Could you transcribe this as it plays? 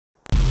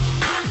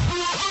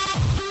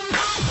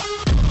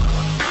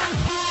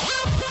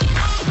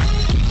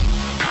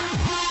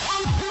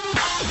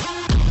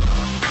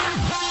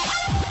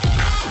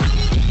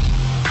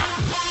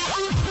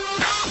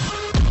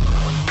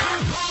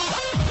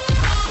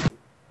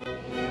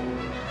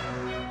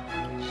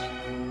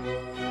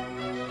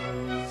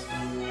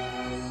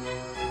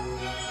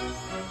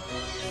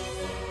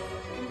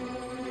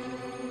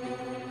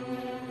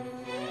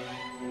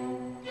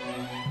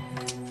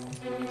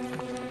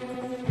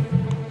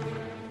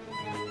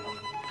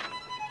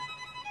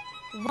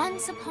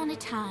Once upon a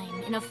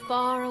time, in a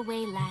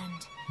faraway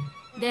land,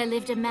 there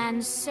lived a man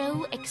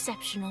so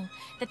exceptional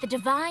that the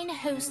divine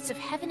hosts of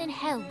heaven and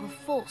hell were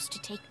forced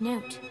to take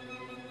note.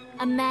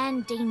 A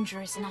man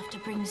dangerous enough to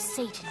bring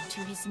Satan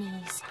to his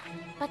knees,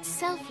 but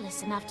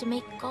selfless enough to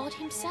make God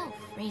himself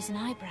raise an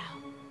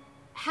eyebrow.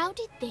 How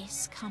did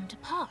this come to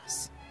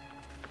pass?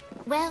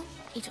 Well,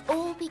 it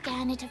all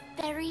began at a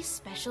very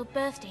special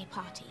birthday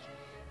party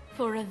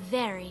for a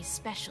very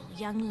special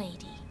young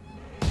lady.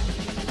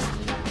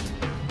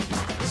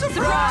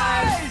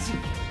 Surprise!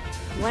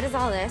 What is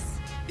all this?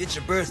 It's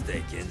your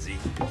birthday, Kinsey.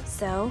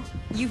 So?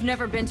 You've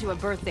never been to a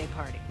birthday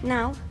party?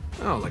 No.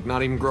 Oh, like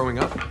not even growing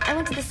up? I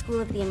went to the School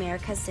of the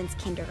Americas since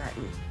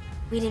kindergarten.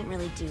 We didn't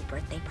really do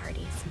birthday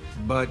parties.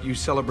 But you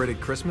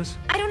celebrated Christmas?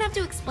 I don't have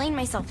to explain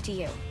myself to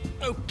you.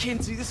 Oh,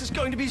 Kinsey, this is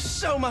going to be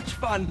so much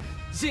fun.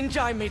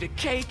 𝐤𝐤𝐤 made a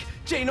cake,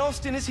 Jane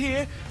Austen is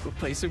here, we'll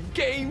play some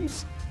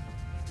games.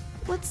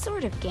 What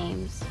sort of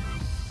games?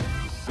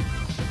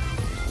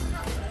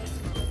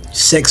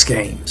 Sex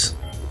games.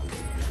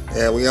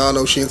 Yeah, we all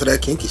know she into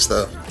that kinky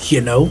stuff. You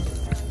know?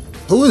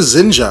 Who is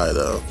𝐤𝐤𝐤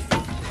though?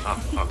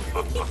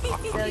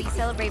 So you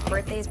celebrate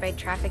birthdays by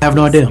trafficking I have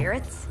no idea.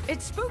 spirits?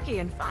 It's spooky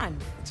and fun.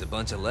 It's a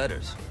bunch of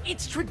letters.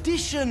 It's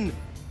tradition.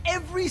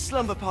 Every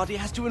slumber party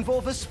has to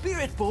involve a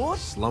spirit board.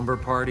 Slumber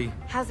party?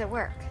 How's it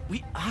work?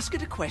 We ask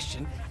it a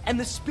question, and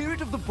the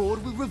spirit of the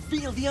board will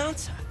reveal the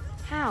answer.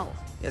 How?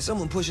 Yeah,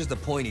 someone pushes the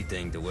pointy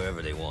thing to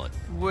wherever they want.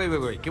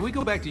 Wait. Can we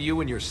go back to you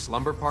and your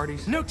slumber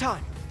parties? No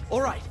time. All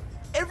right.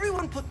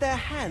 Everyone put their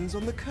hands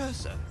on the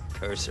cursor.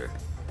 Cursor.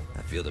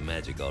 I feel the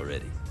magic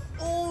already.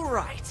 All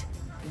right.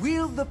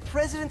 Will the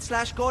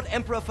President/God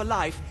Emperor for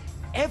life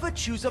ever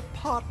choose a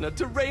partner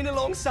to reign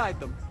alongside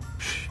them?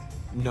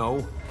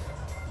 No.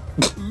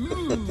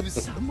 Ooh,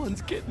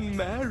 someone's getting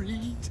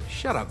married.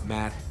 Shut up,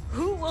 Matt.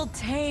 Who will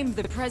tame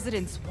the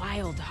president's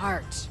wild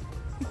heart?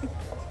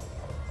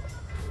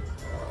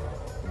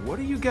 What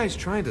are you guys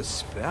trying to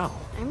spell?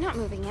 I'm not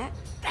moving it.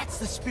 That's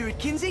the spirit,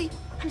 Kinsey.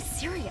 I'm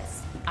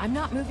serious. I'm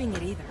not moving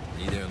it either.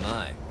 Neither am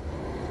I.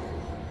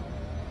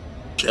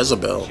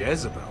 Jezebel.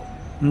 Jezebel?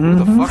 Who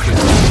the fuck is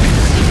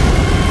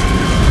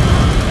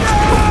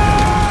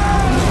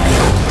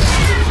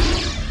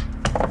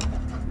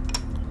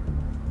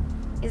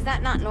Is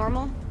that not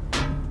normal?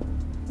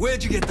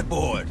 Where'd you get the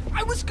board?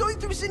 I was going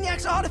through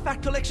𝐸𝐸𝐼's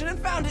artifact collection and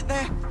found it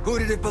there. Who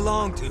did it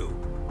belong to?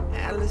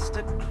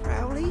 Alistair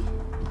Crowley?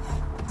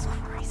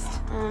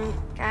 Christ.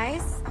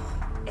 Guys?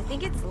 I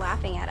think it's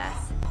laughing at us.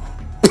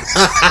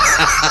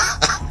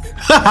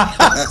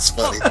 That's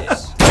funny.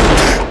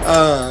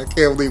 I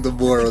can't believe the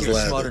board was You're a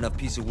smart laughing. enough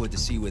piece of wood to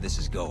see where this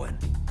is going.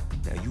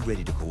 Now, you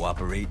ready to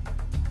cooperate?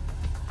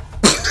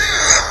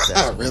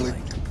 Really?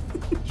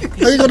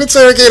 How you gonna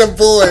interrogate a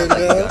boy,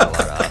 man?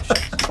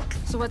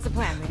 So what's the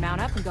plan? We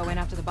mount up and go in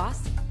after the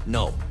boss?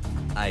 No,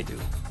 I do.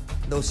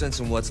 No sense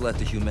in what's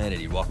left of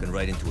humanity walking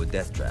right into a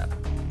death trap.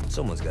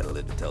 Someone's gotta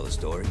live to tell the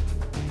story.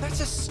 That's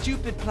a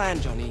stupid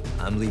plan, Johnny.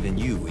 I'm leaving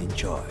you in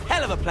charge.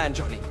 Hell of a plan,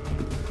 Johnny.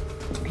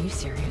 Are you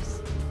serious?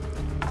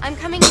 I'm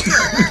coming too.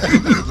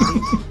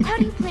 How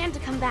do you plan to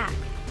come back?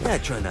 Yeah,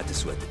 try not to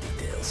sweat the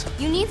details.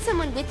 You need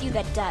someone with you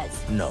that does.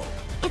 No.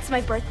 It's my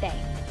birthday.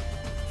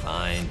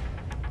 Fine.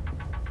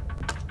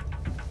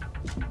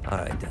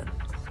 Alright then.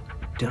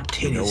 Them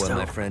You know titties, where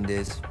my though. friend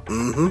is?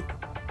 Mm-hmm.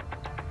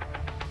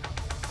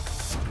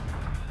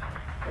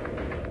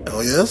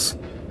 Oh, yes?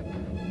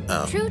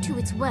 Oh. True to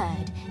its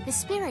word, the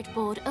spirit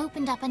board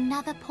opened up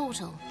another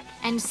portal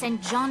and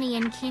sent Johnny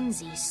and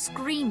Kinsey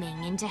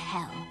screaming into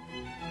hell.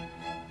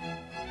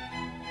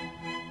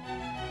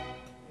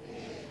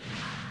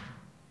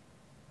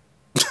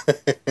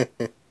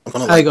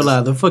 I ain't gonna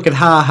lie, the fucking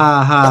ha.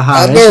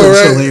 I That know, shit was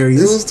right?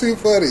 hilarious. It was too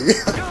funny.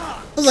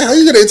 I was like, how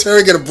you gonna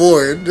interrogate a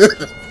board?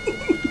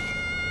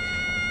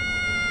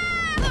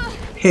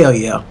 Hell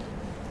yeah.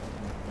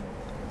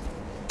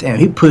 Damn,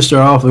 he pushed her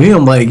off of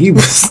him like he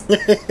was. The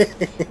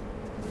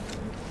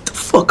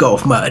fuck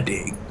off my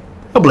dick.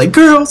 I'm like,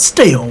 girl,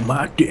 stay on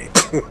my dick.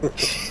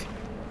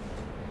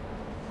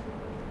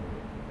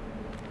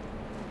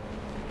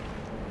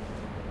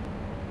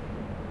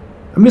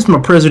 I miss my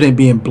president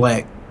being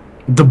black.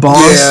 The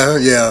boss.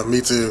 Yeah,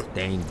 me too.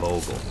 Dane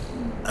Vogel.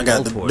 I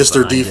got the Ultor's Mr.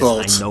 behind this,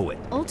 Default. I know it.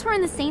 Ultor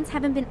and the Saints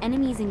haven't been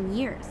enemies in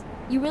years.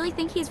 You really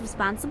think he's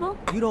responsible?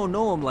 You don't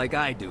know him like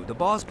I do. The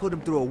boss put him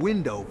through a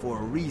window for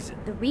a reason.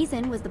 The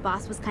reason was the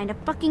boss was kind of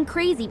fucking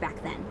crazy back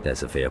then.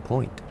 That's a fair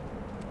point.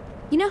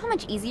 You know how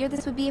much easier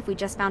this would be if we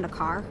just found a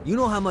car? You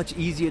know how much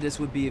easier this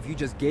would be if you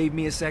just gave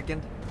me a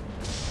second?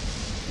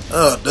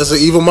 Oh, that's an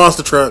evil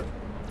monster truck.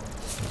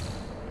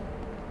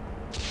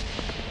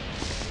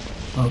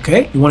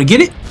 Okay, you wanna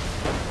get it?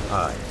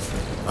 Alright.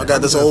 I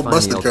got this old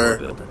busted car.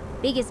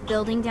 Biggest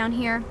building down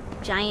here,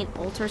 giant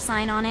Ultor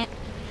sign on it.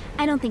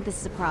 I don't think this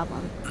is a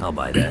problem. I'll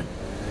buy that.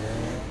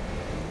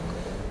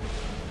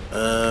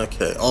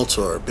 Okay,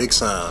 Ultor, big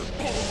sign.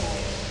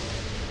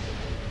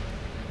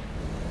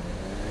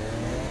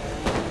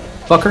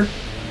 Fucker.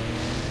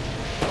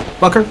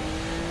 Fucker.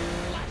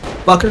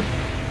 Fucker.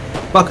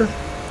 Fucker.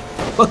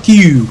 Fuck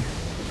you.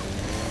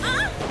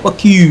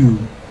 Fuck you.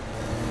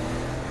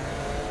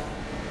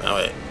 Oh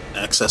wait,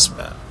 access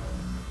map.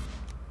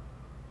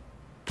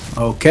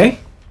 Okay.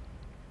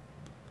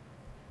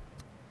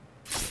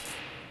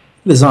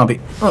 The zombie.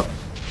 Oh.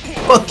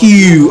 Fuck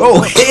you.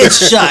 Oh,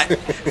 headshot.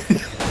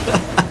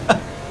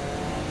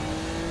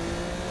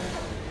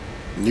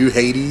 New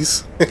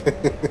Hades.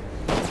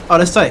 Oh,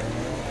 that's tight.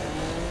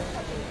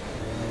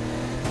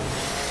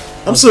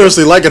 I'm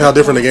seriously liking how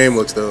different the game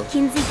looks, though.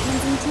 Kinsey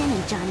Kensington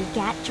and Johnny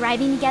Gat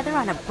driving together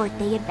on a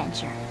birthday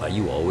adventure. Are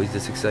you always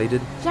this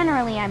excited?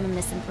 Generally, I'm a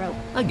misanthrope.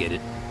 I get it.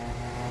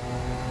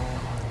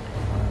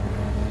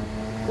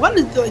 Why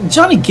did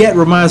Johnny Gat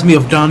reminds me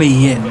of Donnie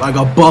Yen, like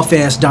a buff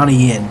ass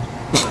Donnie Yen.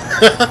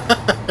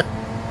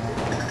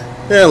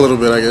 Yeah, a little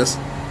bit, I guess.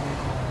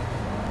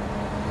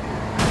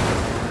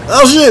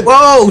 Oh shit!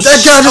 Whoa!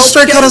 That guy just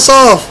straight cut us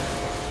off.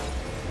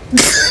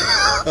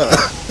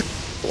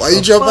 Why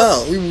you jump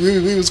out?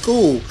 We was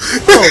cool.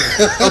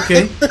 Oh,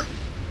 okay.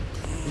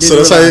 So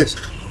that's how you...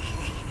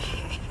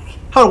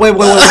 Hold on, wait.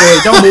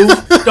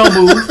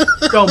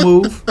 Don't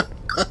move.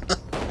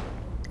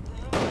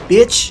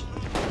 Bitch.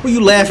 Who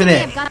you laughing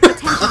Okay, at? I've got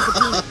potential for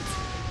demons.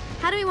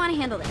 How do we want to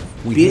handle this?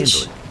 We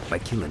Bitch. handle it by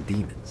killing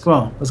demons. Come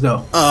on, let's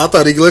go. Oh, I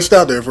thought he glitched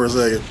out there for a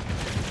second.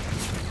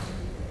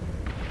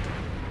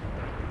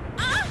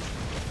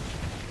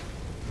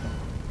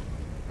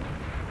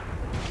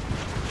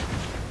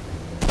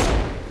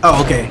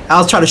 Oh, okay. I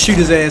was trying to shoot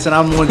his ass and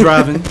I'm the one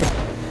driving.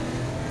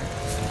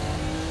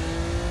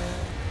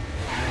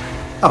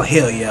 Oh,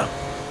 hell yeah.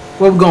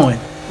 Where we going?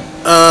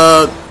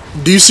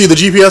 Do you see the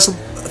GPS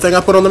thing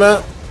I put on the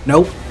map?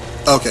 Nope.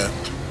 Okay.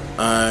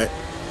 Alright.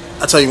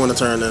 I'll tell you when to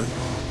turn then.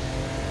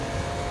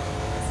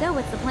 So,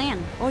 what's the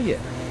plan? Oh yeah.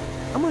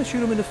 I'm gonna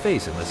shoot him in the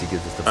face unless he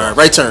gives us the Alright, box.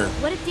 right turn.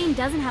 What if Dean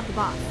doesn't have the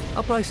box?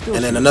 I'll probably still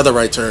And then shoot him. another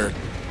right turn.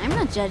 I'm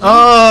not judging. Oh,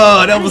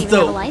 I that don't was even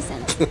have a dope.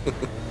 license.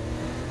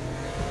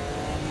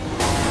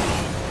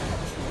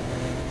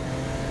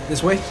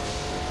 This way?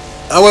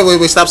 Oh,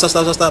 wait. Stop.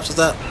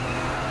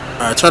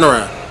 Alright, turn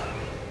around.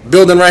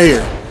 Building right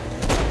here.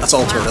 That's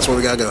all turn. That's where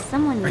we gotta go.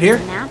 Someone Right needs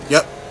here? a nap.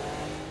 Yep.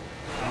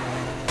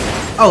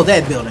 Oh,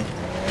 that building.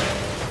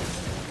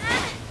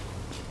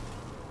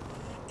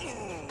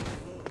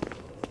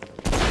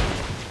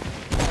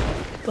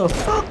 The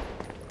fuck?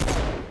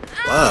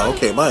 Wow,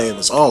 okay, my aim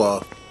is all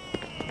off.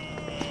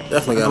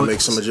 Definitely gotta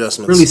make some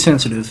adjustments. Really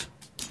sensitive.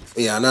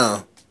 Yeah, I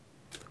know.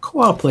 The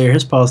co-op player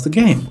has paused the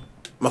game.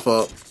 My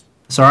fault.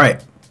 It's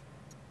alright.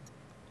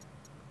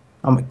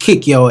 I'm gonna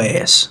kick your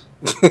ass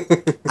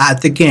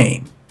out the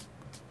game.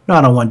 No,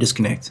 I don't want to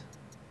disconnect.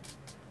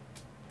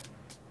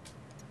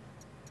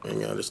 And,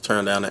 you know, just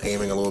turn down the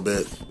aiming a little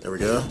bit. There we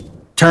go.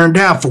 Turn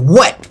down for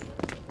what?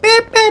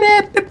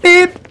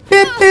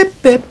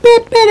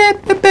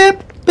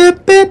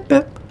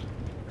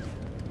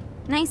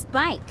 Nice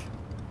bike.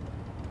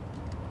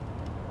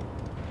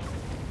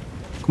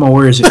 Come on,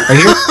 where is it? Right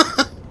here?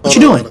 What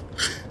you doing?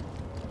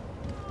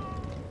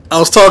 I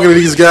was talking to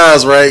these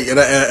guys, right, and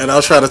I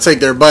was trying to take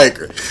their bike,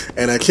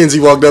 and Kinsey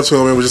walked up to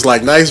him and was just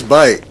like, "Nice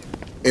bike,"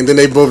 and then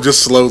they both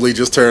just slowly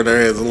just turned their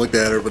heads and looked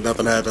at her, but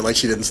nothing happened, like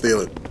she didn't steal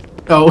it.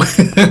 Oh.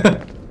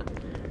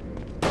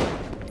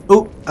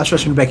 Oh, I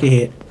shot you in the back of your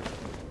head.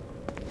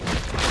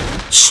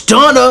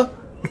 Stunner!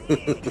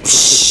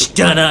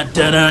 Stunner.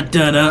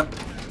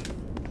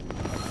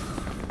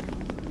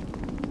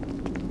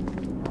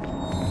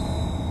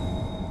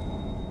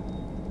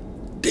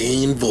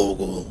 Dean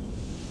Vogel.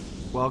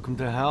 Welcome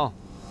to hell.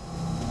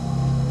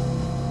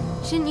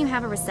 Shouldn't you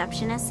have a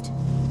receptionist?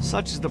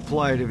 Such is the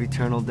plight of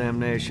eternal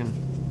damnation.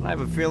 I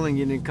have a feeling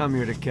you didn't come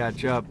here to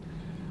catch up.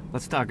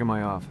 Let's talk in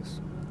my office.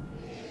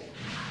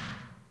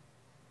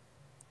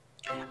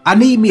 I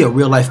need me a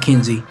real-life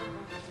Kinsey.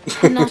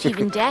 Not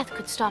even death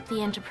could stop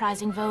the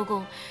enterprising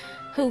Vogel,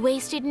 who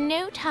wasted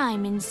no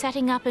time in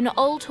setting up an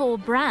Ultor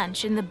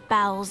branch in the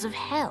bowels of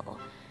hell.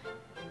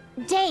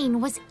 Dane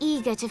was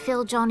eager to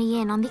fill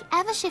Johnny in on the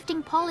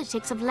ever-shifting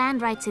politics of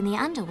land rights in the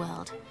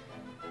underworld.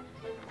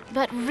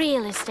 But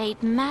real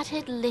estate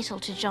mattered little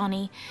to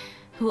Johnny,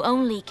 who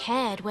only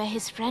cared where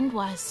his friend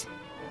was.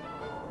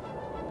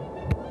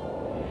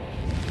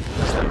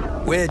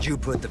 Where'd you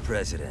put the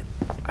president?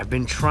 I've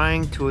been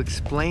trying to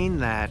explain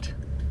that.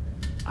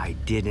 I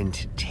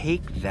didn't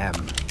take them.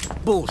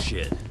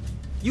 Bullshit.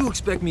 You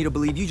expect me to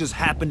believe you just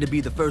happened to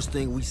be the first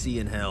thing we see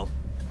in hell?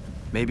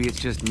 Maybe it's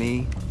just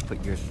me,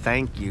 but your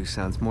thank you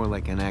sounds more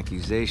like an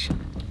accusation.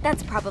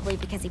 That's probably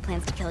because he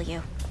plans to kill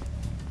you.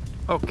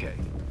 Okay.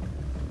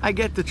 I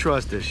get the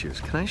trust issues.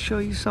 Can I show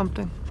you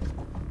something?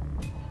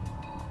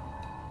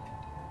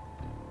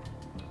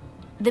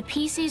 The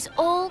pieces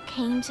all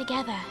came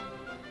together.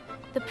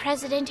 The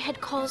president had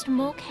caused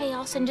more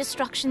chaos and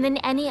destruction than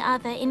any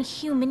other in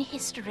human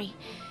history.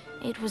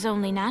 It was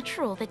only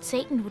natural that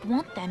Satan would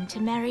want them to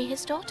marry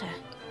his daughter.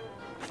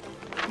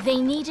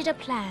 They needed a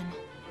plan,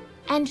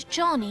 and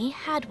Johnny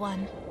had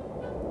one.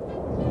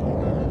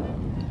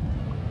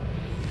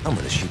 I'm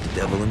gonna shoot the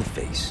devil in the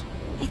face.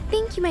 I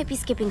think you might be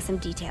skipping some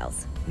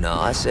details. No,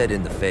 I said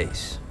in the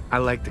face. I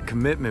like the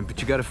commitment, but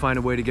you gotta find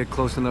a way to get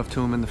close enough to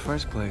him in the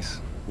first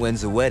place.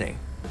 When's the wedding?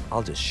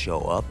 I'll just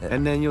show up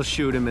And then you'll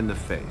shoot him in the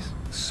face.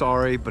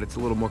 Sorry, but it's a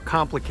little more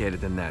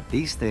complicated than that.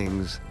 These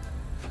things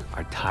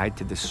are tied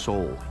to the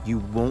soul. You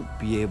won't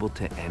be able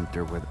to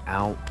enter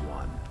without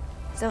one.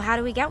 So how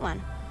do we get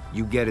one?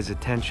 You get his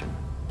attention.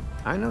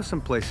 I know some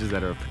places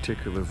that are of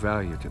particular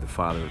value to the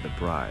father of the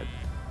bride.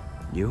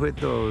 You hit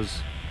those,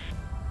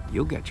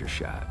 you'll get your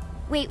shot.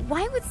 Wait,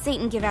 why would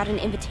Satan give out an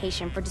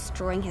invitation for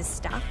destroying his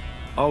stuff?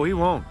 Oh, he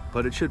won't,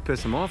 but it should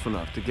piss him off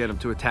enough to get him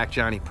to attack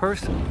Johnny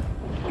personally.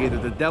 Either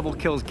the devil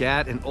kills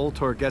Gat and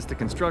Ultor gets the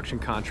construction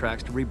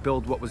contracts to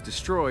rebuild what was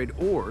destroyed,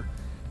 or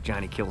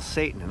Johnny kills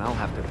Satan and I'll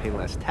have to pay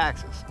less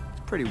taxes.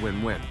 It's pretty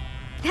win-win.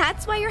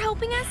 That's why you're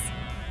helping us?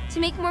 To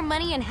make more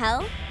money in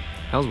hell?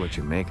 Hell's what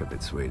you make of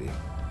it, sweetie.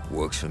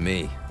 Works for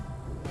me.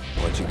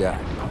 What you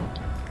got?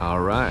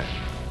 All right.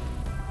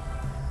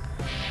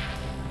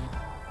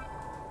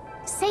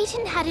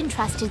 Satan had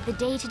entrusted the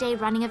day-to-day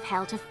running of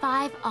hell to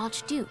 5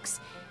 archdukes,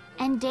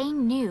 and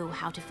Dane knew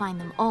how to find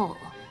them all.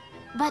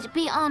 But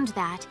beyond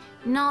that,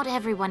 not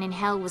everyone in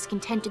hell was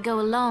content to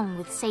go along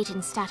with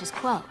Satan's status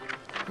quo.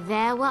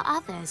 There were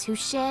others who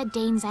shared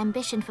Dane's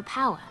ambition for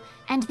power,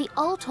 and the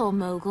Ultor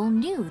mogul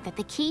knew that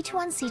the key to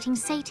unseating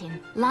Satan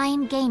lay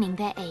in gaining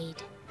their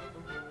aid.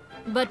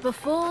 But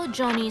before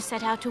Johnny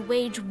set out to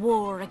wage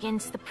war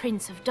against the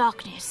Prince of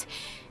Darkness,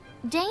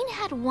 Dane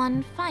had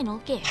one final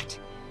gift.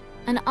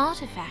 An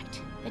artifact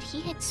that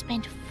he had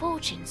spent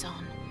fortunes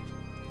on.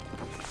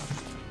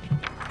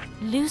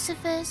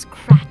 Lucifer's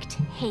cracked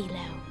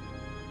halo.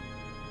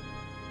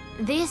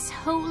 This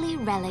holy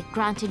relic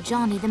granted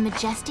Johnny the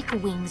majestic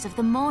wings of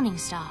the Morning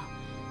Star.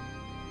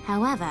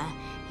 However,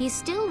 he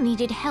still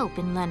needed help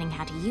in learning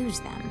how to use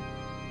them.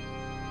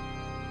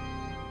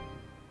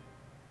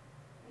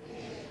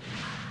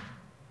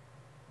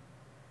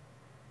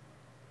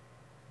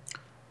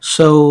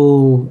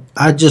 So,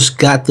 I just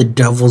got the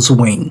devil's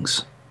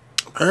wings.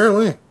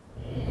 Apparently.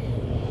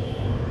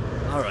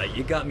 Alright,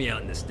 you got me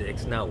out in the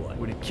sticks, now what?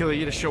 Would it kill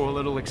you to show a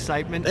little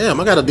excitement? Damn,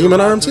 I got a demon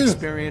arm too.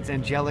 Experience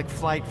angelic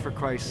flight, for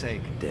Christ's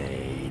sake.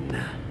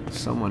 Dane.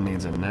 Someone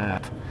needs a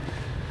nap.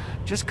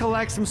 Just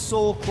collect some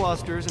soul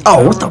clusters and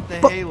Oh, what power the up the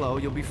fuck? halo.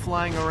 You'll be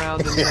flying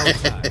around in no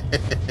time.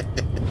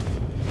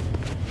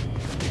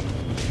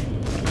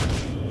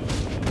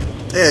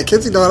 Yeah,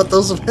 Kinsey know how to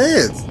throw some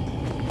hands.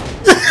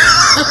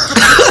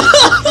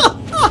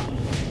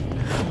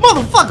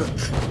 Motherfucker!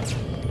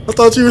 I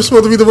thought you were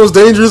supposed to be the most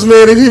dangerous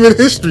man in human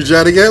history,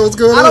 Johnny Gat. What's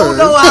going on? I don't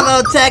know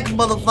how to attack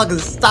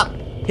motherfuckers. Stop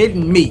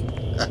hitting me.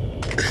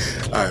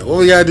 Alright, what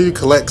we gotta do?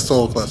 Collect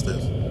soul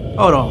clusters.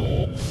 Hold on.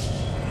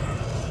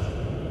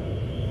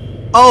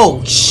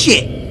 Oh,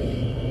 shit.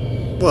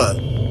 What?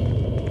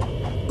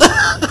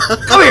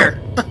 Come here.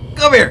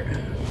 Come here.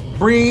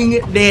 Bring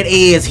that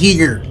ass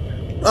here.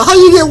 How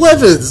you get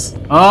weapons?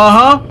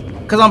 Uh-huh.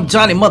 Because I'm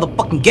Johnny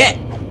motherfucking Gat.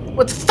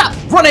 What? Stop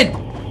running.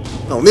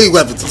 Don't need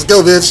weapons. Let's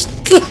go, bitch.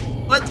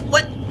 What?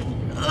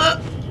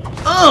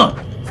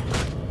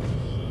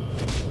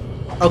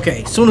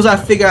 Okay, as soon as I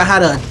figure out how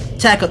to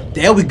attack up,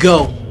 there we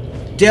go.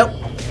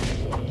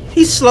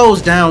 He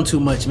slows down too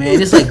much,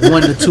 man. It's like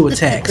 1 to 2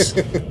 attacks.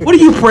 What are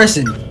you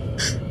pressing?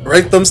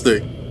 Right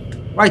thumbstick.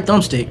 Right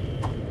thumbstick.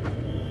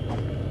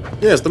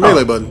 Yeah, it's the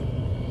melee button.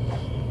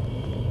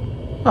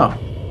 Oh,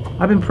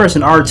 I've been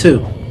pressing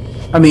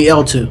R2. I mean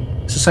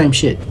L2. It's the same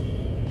shit.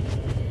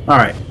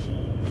 Alright.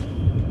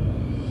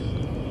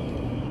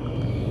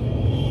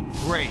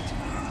 Great.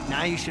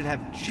 Now you should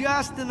have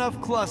just enough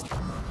cluster.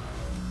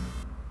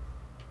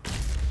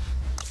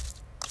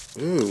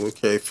 Ooh,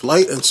 okay.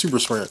 Flight and super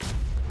sprint.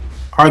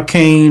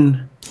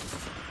 Arcane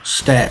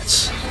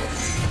stats.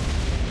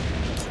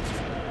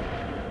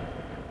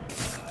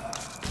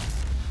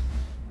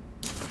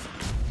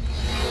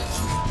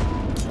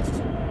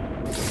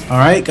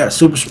 Alright, got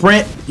super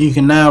sprint. You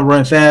can now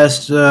run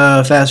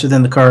faster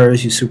than the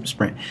cars you super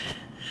sprint.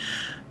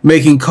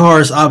 Making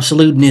cars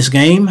obsolete in this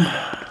game.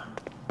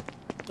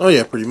 Oh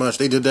yeah, pretty much.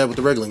 They did that with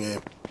the regular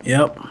game.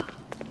 Yep.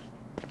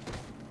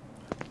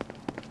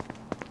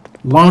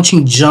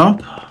 Launching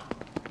jump.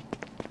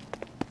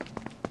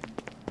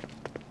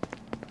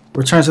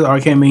 Return to the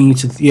arcade menu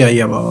to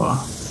blah,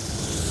 blah.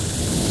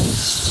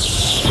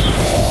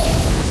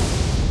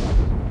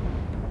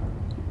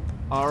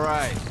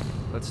 Alright,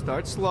 let's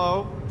start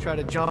slow. Try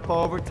to jump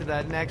over to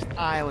that next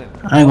island.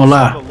 I ain't gonna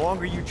lie. The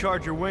longer you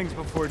charge your wings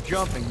before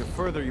jumping, the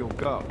further you'll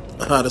go.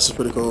 Ah, this is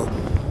pretty cool.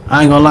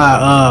 I ain't gonna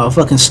lie,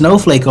 fucking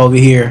Snowflake over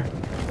here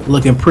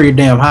looking pretty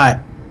damn hot.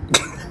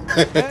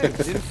 Hey,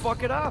 didn't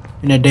fuck it up.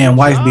 In that damn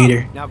wife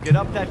beater. Now get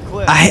up that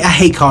cliff. I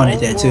hate calling it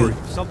that too.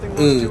 If something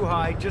looks too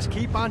high, just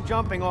keep on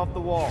jumping off the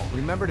wall.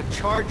 Remember to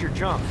charge your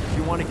jump if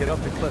you want to get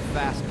up the cliff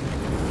faster.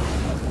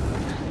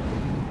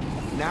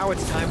 Now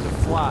it's time to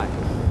fly.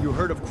 You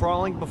heard of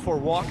crawling before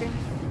walking?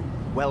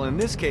 Well, in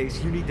this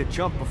case, you need to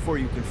jump before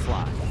you can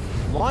fly.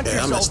 Launch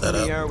yourself in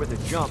the air with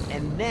a jump,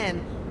 and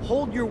then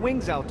hold your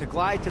wings out to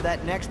glide to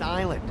that next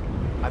island.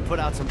 I put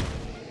out some...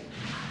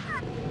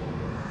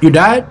 You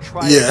died?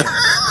 Yeah.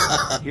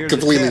 Here's the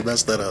Completely tip.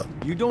 messed that up.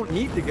 You don't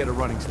need to get a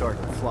running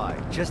start to fly.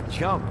 Just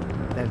jump,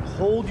 then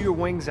hold your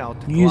wings out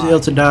to Use fly. L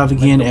to dive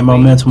Let again the and wings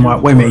momentum do while...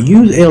 the Wait a minute. work.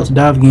 Use L to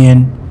dive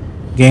again.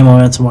 Gain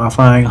momentum while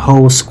flying.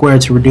 Hold square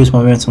to reduce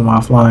momentum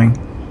while flying.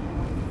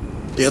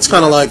 Yeah, it's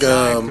kind of like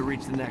To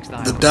reach the next the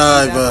island.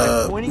 dive Do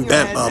that by pointing your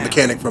head down.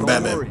 mechanic from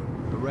Don't Batman. worry.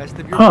 The rest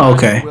of your Oh, body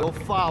okay. will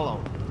follow.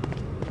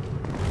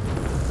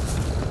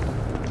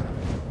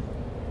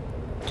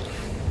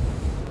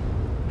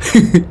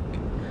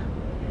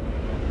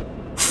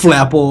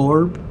 Flap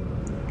orb.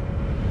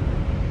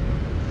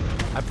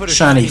 I put a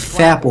Shiny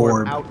flap fap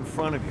orb. out in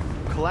front of you.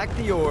 Collect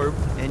the orb,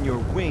 and your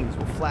wings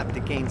will flap to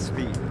gain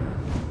speed.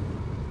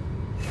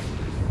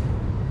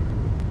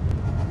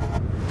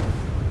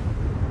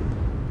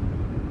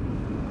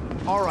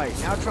 Alright,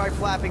 now try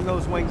flapping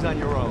those wings on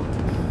your own.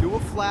 Do a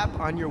flap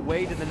on your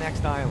way to the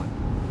next island.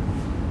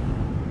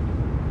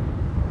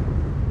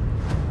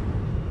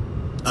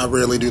 I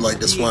really do like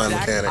this The flying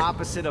exact mechanic.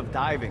 opposite of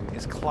diving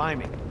is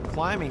climbing.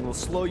 Climbing will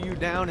slow you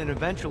down and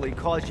eventually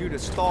cause you to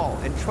stall.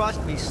 And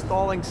trust me,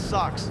 stalling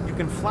sucks. You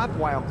can flap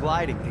while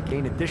gliding to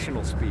gain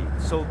additional speed.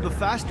 So the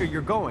faster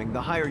you're going,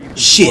 the higher you can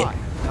Shit. fly.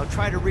 Now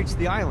try to reach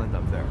the island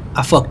up there.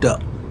 I fucked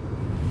up.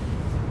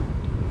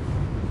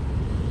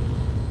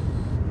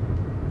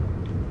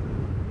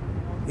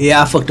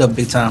 Yeah, I fucked up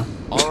big time.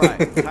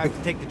 Alright, time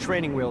to take the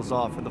training wheels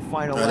off for the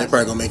final They lesson.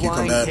 probably gonna make you come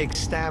Flying back. takes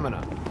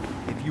stamina.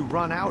 If you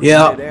run out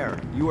Yeah. in midair,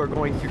 you are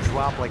going to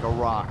drop like a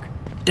rock.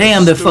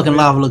 Damn, that fucking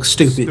lava looks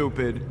stupid.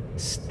 Stupid.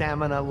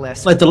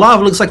 Stamina-less. Like the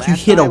lava looks like you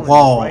Last hit a island is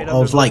wall right under of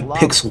those like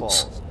lava pixels.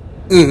 falls.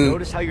 Mhm.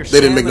 Notice how your They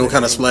didn't make no stamina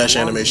kind of gains splash as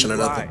long as animation you or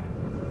nothing. ride.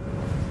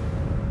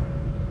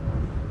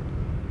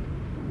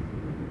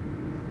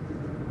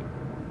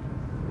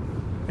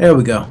 There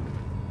we go.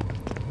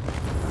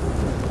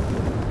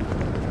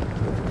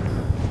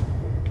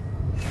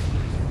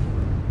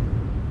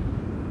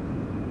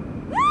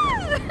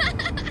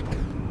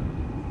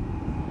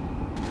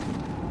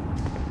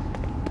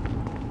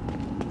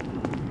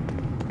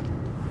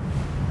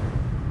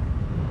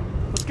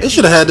 They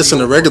should have had this in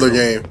the regular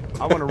game.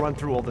 I want to run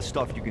through all the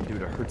stuff you can do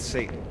to hurt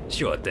Satan.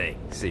 Sure thing.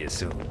 See you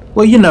soon.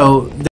 Well, you know,